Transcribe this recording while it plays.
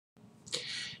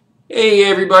Hey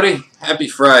everybody, happy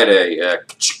Friday,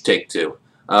 take two.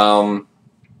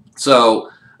 So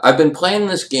I've been playing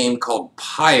this game called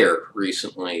Pyre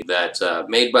recently that's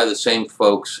made by the same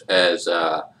folks as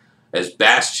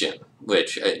Bastion,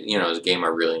 which is a game I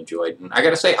really enjoyed. And I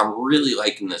gotta say, I'm really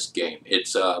liking this game.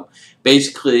 It's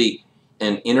basically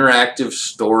an interactive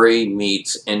story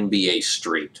meets NBA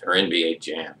Street or NBA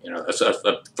Jam. It's a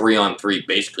 3-on-3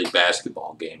 basically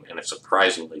basketball game, and it's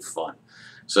surprisingly fun.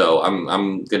 So I'm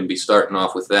going to be starting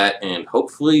off with that, and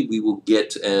hopefully we will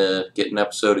get an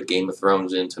episode of Game of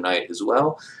Thrones in tonight as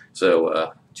well.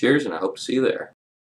 So cheers, and I hope to see you there.